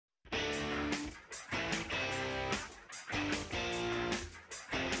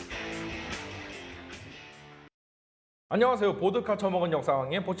안녕하세요. 보드카 처먹은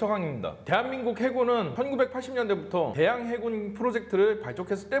역사강의 보처강입니다. 대한민국 해군은 1980년대부터 대양 해군 프로젝트를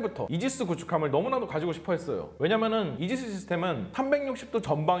발족했을 때부터 이지스 구축함을 너무나도 가지고 싶어 했어요. 왜냐면은 이지스 시스템은 360도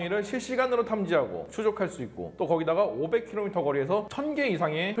전방위를 실시간으로 탐지하고 추적할 수 있고, 또 거기다가 500km 거리에서 1000개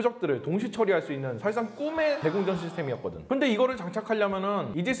이상의 표적들을 동시 처리할 수 있는 사실상 꿈의 대공전 시스템이었거든. 근데 이거를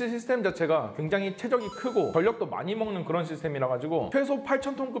장착하려면은 이지스 시스템 자체가 굉장히 체적이 크고 전력도 많이 먹는 그런 시스템이라 가지고 최소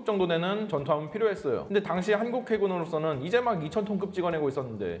 8000톤급 정도 되는 전투함은 필요했어요. 근데 당시 한국 해군으로서는 이제 막 2000톤급 찍어내고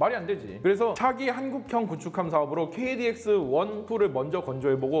있었는데 말이 안 되지. 그래서 차기 한국형 구축함 사업으로 KDX 1, 2를 먼저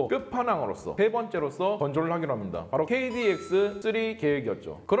건조해보고 끝판왕으로서 세 번째로서 건조를 하기로 합니다. 바로 KDX 3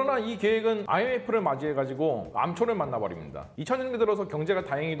 계획이었죠. 그러나 이 계획은 IMF를 맞이해가지고 암초를 만나버립니다. 2000년대 들어서 경제가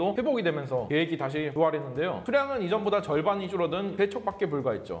다행히도 회복이 되면서 계획이 다시 부활했는데요. 수량은 이전보다 절반이 줄어든 3척밖에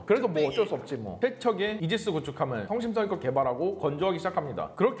불과했죠. 그래서 뭐 어쩔 수 없지 뭐. 3척의 이지스 구축함을 성심성의껏 개발하고 건조하기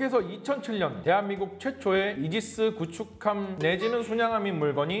시작합니다. 그렇게 해서 2007년 대한민국 최초의 이지스 구축함 내지는 순양함인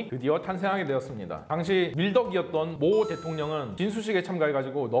물건이 드디어 탄생하게 되었습니다. 당시 밀덕이었던 모 대통령은 진수식에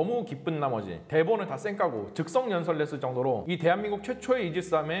참가해가지고 너무 기쁜 나머지 대본을 다 쌩까고 즉석 연설을 했을 정도로 이 대한민국 최초의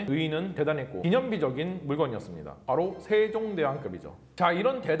이지스함의 의의는 대단했고 기념비적인 물건이었습니다. 바로 세종대왕급이죠. 자,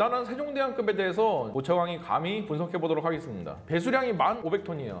 이런 대단한 세종대왕급에 대해서 보처강이 감히 분석해보도록 하겠습니다. 배수량이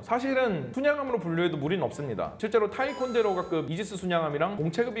 1500톤이에요. 사실은 순양함으로 분류해도 무리는 없습니다. 실제로 타이콘데로가급 이지스 순양함이랑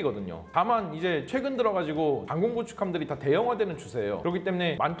동체급이거든요. 다만 이제 최근 들어가지고 항공 구축함들이 다 대형화되는 추세예요. 그렇기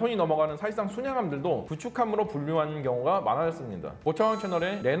때문에 10,000톤이 넘어가는 사실상 순양함들도 구축함으로 분류하는 경우가 많아졌습니다. 보처강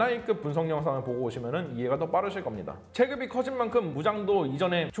채널의 레나이급 분석 영상을 보고 오시면 이해가 더 빠르실 겁니다. 체급이 커진 만큼 무장도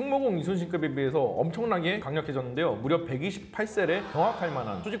이전에 충무공 이순신급에 비해서 엄청나게 강력해졌는데요. 무려 128셀에 경합할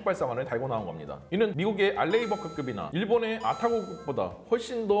만한 수직 발사관을 달고 나온 겁니다. 이는 미국의 알레이버크급이나 일본의 아타고급보다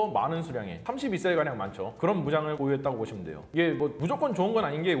훨씬 더 많은 수량의 32셀가량 많죠. 그런 무장을 보유했다고 보시면 돼요. 이게 뭐 무조건 좋은 건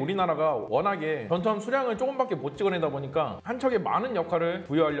아닌 게 우리나라가 워낙에 전투함 수량을 조금밖에 못 찍어내다 보니까 한 척에 많은 역할을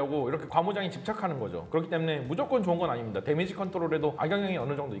부여하려고 이렇게 과무장이 집착하는 거죠. 그렇기 때문에 무조건 좋은 건 아닙니다. 데미지 컨트롤에도 악영향이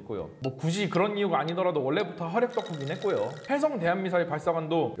어느 정도 있고요. 뭐 굳이 그런 이유가 아니더라도 원래부터 화력 덕후긴 했고요. 해성 대한미사일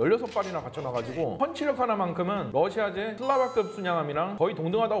발사관도 16발이나 갖춰놔가지고 펀치력 하나만큼은 러시아제 슬라바급 순양함이랑 거의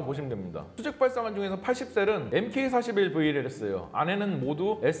동등하다고 보시면 됩니다. 수직 발사관 중에서 80셀은 MK41VLS예요. 안에는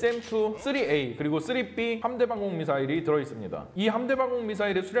모두 SM2 3A 그리고 3B 함대방공 미사일이 들어있습니다. 이 함대방공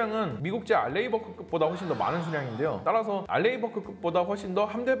미사일의 수량은 미국제 알레이버크급보다 훨씬 더 많은 수량인데요. 따라서 알레이버크급보다 훨씬 더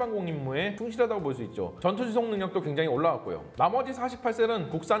함대방공 임무에 충실하다고 볼 수 있죠. 전투지속 능력도 굉장히 올라왔고요. 나머지 48셀은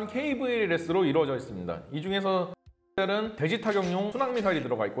국산 KVLS로 이루어져 있습니다. 이 중에서 셀은 대지타격용 순항미사일이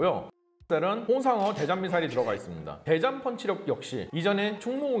들어가 있고요. 셀은 홍상어 대잠미사일이 들어가 있습니다. 대잠 펀치력 역시 이전의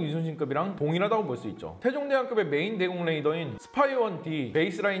충무공 이순신급이랑 동일하다고 볼 수 있죠. 세종대왕급의 메인 대공 레이더인 스파이1D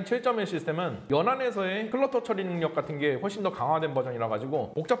베이스라인 7.1 시스템은 연안에서의 클러터 처리 능력 같은 게 훨씬 더 강화된 버전이라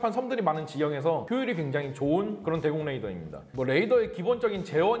가지고 복잡한 섬들이 많은 지형에서 효율이 굉장히 좋은 그런 대공 레이더입니다. 뭐 레이더의 기본적인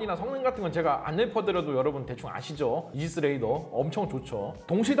재원이나 성능 같은 건 제가 안 읊어드려도 여러분 대충 아시죠? 이지스 레이더 엄청 좋죠.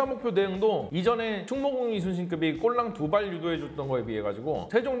 동시다목표 대응도 이전에 충무공 이순신급이 꼴랑 2발 유도해줬던 거에 비해 가지고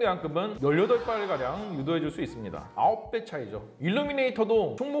세종대왕급은 18발가량 유도해줄 수 있습니다. 9배 차이죠.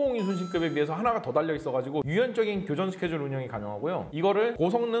 일루미네이터도 충무공 이순신급에 비해서 하나가 더 달려 있어가지고 유연적인 교전 스케줄 운영이 가능하고요. 이거를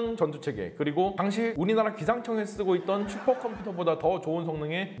고성능 전투체계 그리고 당시 우리나라 기상청에 쓰고 있던 슈퍼컴퓨터보다 더 좋은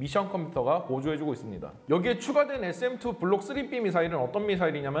성능의 미션 컴퓨터가 보조해주고 있습니다. 여기에 추가된 SM2 블록 3B 미사일은 어떤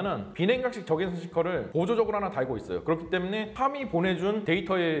미사일이냐면은 비냉각식 적외선 시커를 보조적으로 하나 달고 있어요. 그렇기 때문에 함이 보내준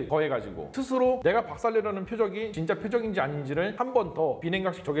데이터에 더해가지고 스스로 내가 박살내려는 표적이 진짜 표적인지 아닌지를 한 번 더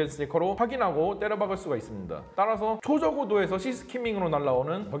비냉각식 적외선 시커로 확인하고 때려박을 수가 있습니다. 따라서 초저고도에서 시스키밍으로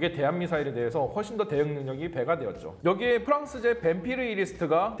날아오는 적의 대한미사일에 대해서 훨씬 더 대응 능력이 배가 되었죠. 여기에 프랑스제 벤피르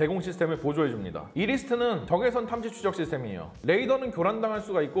이리스트가 대공 시스템을 보조해줍니다. 이리스트는 적외선 탐지 추적 시스템이에요. 레이더는 교란당할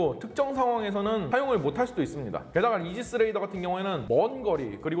수가 있고 특정 상황에서는 사용을 못할 수도 있습니다. 게다가 이지스 레이더 같은 경우에는 먼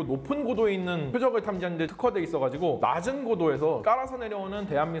거리 그리고 높은 고도에 있는 표적을 탐지하는 데 특화되어 있어가지고 낮은 고도에서 깔아서 내려오는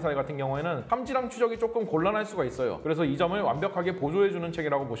대한미사일 같은 경우에는 탐지랑 추적이 조금 곤란할 수가 있어요. 그래서 이 점을 완벽하게 보조해주는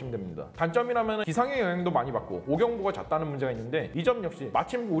책이라고 보시면 됩니다. 단점이라면 기상의 영향도 많이 받고 오경보가 잦다는 문제가 있는데 이 점 역시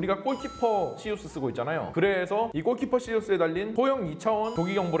마침 우리가 골키퍼 시우스 쓰고 있잖아요. 그래서 이 골키퍼 시우스에 달린 소형 2차원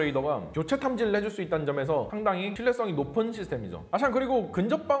조기경보 레이더가 교체 탐지를 해줄 수 있다는 점에서 상당히 신뢰성이 높은 시스템이죠. 참 그리고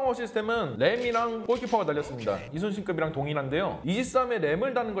근접방어 시스템은 램이랑 골키퍼가 달렸습니다. 이순신급이랑 동일한데요. 이지스함에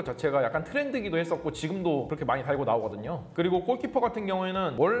램을 다는 것 자체가 약간 트렌드기도 했었고 지금도 그렇게 많이 달고 나오거든요. 그리고 골키퍼 같은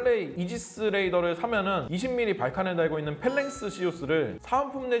경우에는 원래 이지스 레이더를 사면은 20mm 발칸에 달고 있는 펠랭스 시우스를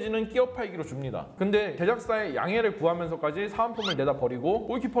사은품 내지는 있는 끼어 팔기로 줍니다. 근데 제작사의 양해를 구하면서까지 사은품을 내다 버리고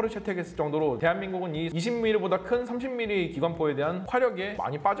골키퍼를 채택했을 정도로 대한민국은 이 20mm보다 큰 30mm 기관포에 대한 화력에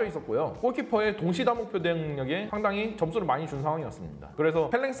많이 빠져 있었고요. 골키퍼의 동시다목표 대응력에 상당히 점수를 많이 준 상황이었습니다. 그래서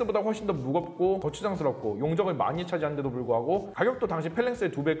펠랭스보다 훨씬 더 무겁고 거추장스럽고 용적을 많이 차지하는데도 불구하고 가격도 당시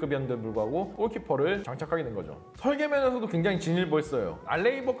펠랭스의 2배급이었는데도 불구하고 골키퍼를 장착하게 된 거죠. 설계면에서도 굉장히 진일보했어요.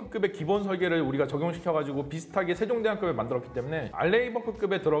 알레이버크급의 기본 설계를 우리가 적용시켜가지고 비슷하게 세종대왕급을 만들었기 때문에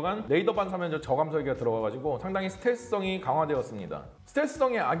알레이버크급에 들어간 레이더 반사면적 저감 설계가 들어가가지고 상당히 스텔스성이 강화되었습니다.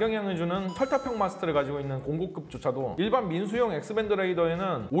 스텔스성에 악영향을 주는 철탑형 마스터를 가지고 있는 공고급조차도 일반 민수용 X밴드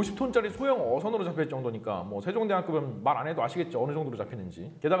레이더에는 50톤짜리 소형 어선으로 잡힐 정도니까 뭐 세종대왕급은 말 안 해도 아시겠죠, 어느 정도로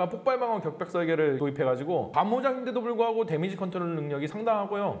잡히는지. 게다가 폭발방어 격벽 설계를 도입해가지고 반모장인데도 불구하고 데미지 컨트롤 능력이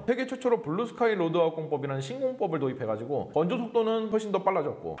상당하고요. 세계 최초로 블루스카이 로드아웃 공법이라는 신공법을 도입해가지고 건조 속도는 훨씬 더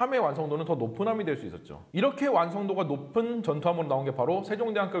빨라졌고 함의 완성도는 더 높은 함이 될 수 있었죠. 이렇게 완성도가 높은 전투함으로 나온 게 바로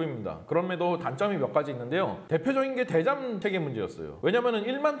세종대왕급입니다. 그럼에도 단점이 몇 가지 있는데요. 대표적인 게 대잠 체계 문제였어요. 왜냐면은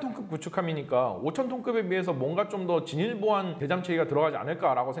 1만 톤급 구축함이니까 5천 톤급에 비해서 뭔가 좀 더 진일보한 대잠 체계가 들어가지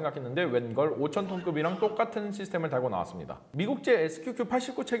않을까라고 생각했는데 웬걸 5천 톤급이랑 똑같은 시스템을 달고 나왔습니다. 미국제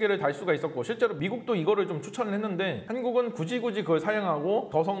SQQ-89 체계를 달 수가 있었고 실제로 미국도 이거를 좀 추천을 했는데 한국은 굳이 그걸 사용하고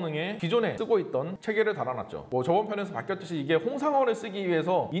더 성능에 기존에 쓰고 있던 체계를 달아놨죠. 뭐 저번 편에서 바뀌었듯이 이게 홍상어를 쓰기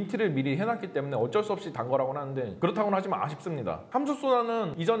위해서 인티를 미리 해놨기 때문에 어쩔 수 없이 단 거라고는 하는데 그렇다고는 하지만 아쉽습니다.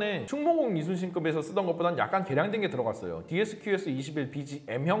 함수순환은 이전에 충무공 이순신급에서 쓰던 것보다는 약간 개량된 게 들어갔어요. DSQS-21BG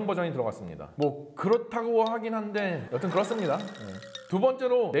M형 버전이 들어갔습니다. 뭐 그렇다고 하긴 한데 여튼 그렇습니다. 두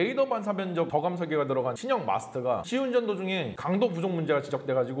번째로 레이더 반사 면적 저감 설계가 들어간 신형 마스터가 시운전 도중에 강도 부족 문제가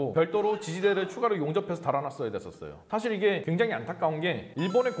지적돼가지고 별도로 지지대를 추가로 용접해서 달아놨어야 됐었어요. 사실 이게 굉장히 안타까운 게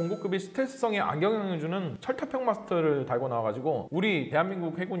일본의 공고급이 스텔스성에 악영향을 주는 철탑형 마스터를 달고 나와가지고 우리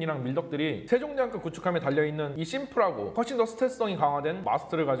대한민국 해군이랑 밀덕들이 세종대왕급 구축함에 달려있는 이 심플하고 훨씬 더 스텔스성이 강화된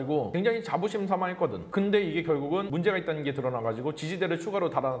마스터를 가지고 굉장히 자부심 삼아 했거든. 근데 이게 결국은 문제가 있다는 게 드러나가지고 지지대를 추가로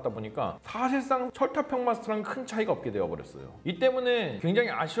달아놨다 보니까 사실상 철탑형 마스터랑 큰 차이가 없게 되어버렸어요. 이 때문에 굉장히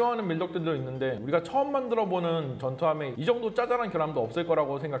아쉬워하는 밀덕들도 있는데 우리가 처음 만들어보는 전투함에 이 정도 짜잘한 결함도 없을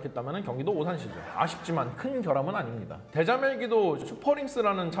거라고 생각했다면 경기도 오산시죠. 아쉽지만 큰 결함은 아닙니다. 대잠 헬기도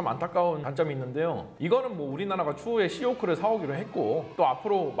슈퍼링스라는 참 안타까운 단점이 있는데요. 이거는 뭐 우리나라가 추후에 시오크를 사오기로 했고 또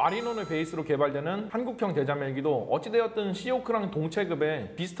앞으로 마리논을 베이스로 개발되는 한국형 대잠 헬기도 어찌되었든 시오크랑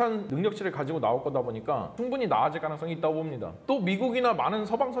동체급의 비슷한 능력치를 가지고 나올 거다 보니까 충분히 나아질 가능성이 있다고 봅니다. 또 미국이나 많은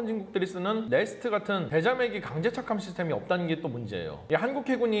서방 선진국들이 쓰는 레스트 같은 대잠 헬기 강제 착함 시스템이 없다는 게 또 문제예요.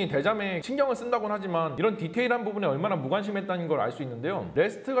 한국해군이 대잠에 신경을 쓴다고는 하지만 이런 디테일한 부분에 얼마나 무관심했다는 걸 알 수 있는데요.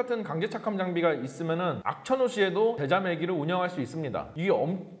 레스트 같은 강제 착함 장비가 있으면은 악천후 시에도 대잠 헬기를 운영할 수 있습니다. 이게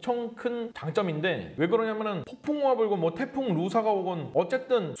엄청 큰 장점인데 왜 그러냐면은 폭풍우가 불고 뭐 태풍 루사가 오건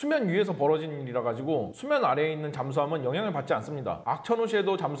어쨌든 수면 위에서 벌어진 일이라 가지고 수면 아래에 있는 잠수함은 영향을 받지 않습니다. 악천후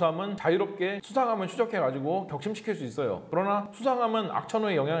시에도 잠수함은 자유롭게 수상함을 추적해 가지고 격침시킬 수 있어요. 그러나 수상함은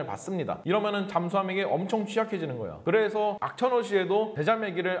악천후에 영향을 받습니다. 이러면은 잠수함에게 엄청 취약해지는 거예요. 그래서 악천후 시에도 대잠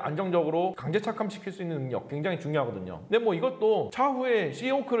헬기를 안정적으로 강제 착함시킬 수 있는 능력 굉장히 중요하거든요. 근데 뭐 이것도 차후에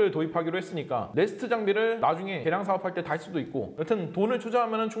시오크를 도입하기로 했으니까 레스트 장비를 나중에 개량 사업할 때 달 수도 있고 여튼 돈을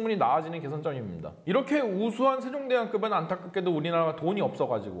투자하면 충분히 나아지는 개선점입니다. 이렇게 우수한 세종대왕급은 안타깝게도 우리나라가 돈이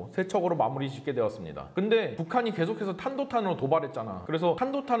없어가지고 세척으로 마무리 짓게 되었습니다. 근데 북한이 계속해서 탄도탄으로 도발했잖아. 그래서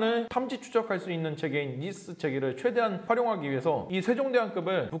탄도탄을 탐지 추적할 수 있는 체계인 니스 체계를 최대한 활용하기 위해서 이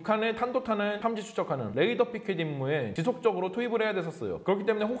세종대왕급을 북한의 탄도탄을 탐지 추적하는 레이더 피켓 임무에 지속적으로 투입을 해야 됐었어요. 그렇기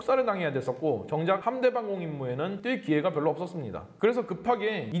때문에 혹사를 당해야 됐었고 정작 함대 방공 임무에는 뛸 기회가 별로 없었습니다. 그래서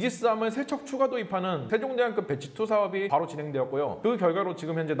급하게 이지스함을 세척 추가 도입하는 세종대왕급 배치2 사업이 바로 진행되었고요. 그 결과로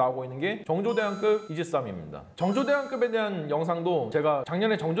지금 현재 나오고 있는 게 정조대왕급 이지스함입니다. 정조대왕급에 대한 영상도 제가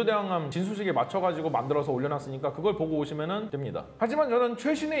작년에 정조대왕함 진수식에 맞춰가지고 만들어서 올려놨으니까 그걸 보고 오시면 됩니다. 하지만 저는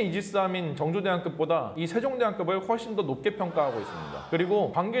최신의 이지스함인 정조대왕급보다 이 세종대왕급을 훨씬 더 높게 평가하고 있습니다.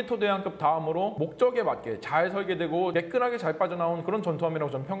 그리고 광개토대왕급 다음으로 목적에 맞게 잘 설계되고 매끈하게 잘 빠져나온 그런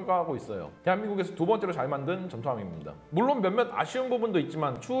전투함이라고 저는 평가하고 있어요. 대한민국에서 두 번째로 잘 만든 전투함입니다. 물론 몇몇 아쉬운 부분도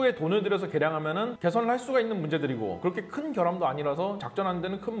있지만 추후에 돈을 들여서 개량하면 개선을 할 수가 있는 문제들이고 그렇게 큰 결함도 아니라서 작전하는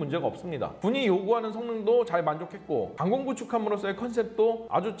데는 큰 문제가 없습니다. 군이 요구하는 성능도 잘 만족했고 항공구축함으로서의 컨셉도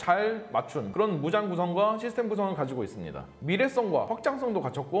아주 잘 맞춘 그런 무장 구성과 시스템 구성을 가지고 있습니다. 미래성과 확장성도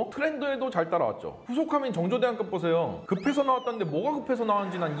갖췄고 트렌드에도 잘 따라왔죠. 후속함인 정조대왕급 보세요. 급해서 나왔다는데 뭐가 급해서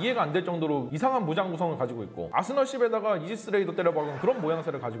나왔는지 난 이해가 안 될 정도로 이상한 무장 구성을 가지고 있고 아스널십에다가 이지스 레이더 때려박은 그런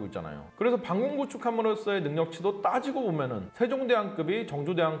모양새를 가지고 있잖아요. 그래서 방공구축함으로서의 능력치도 따지고 보면은 세종대왕급이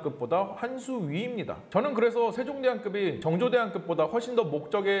정조대왕급보다 한 수 위입니다. 저는 그래서 세종대왕급이 정조대왕급보다 훨씬 더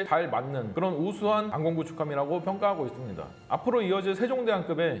목적에 잘 맞는 그런 우수한 방공구축함이라고 평가하고 있습니다. 앞으로 이어질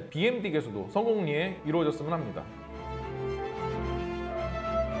세종대왕급의 BMD 개수도 성공리에 이루어졌으면 합니다.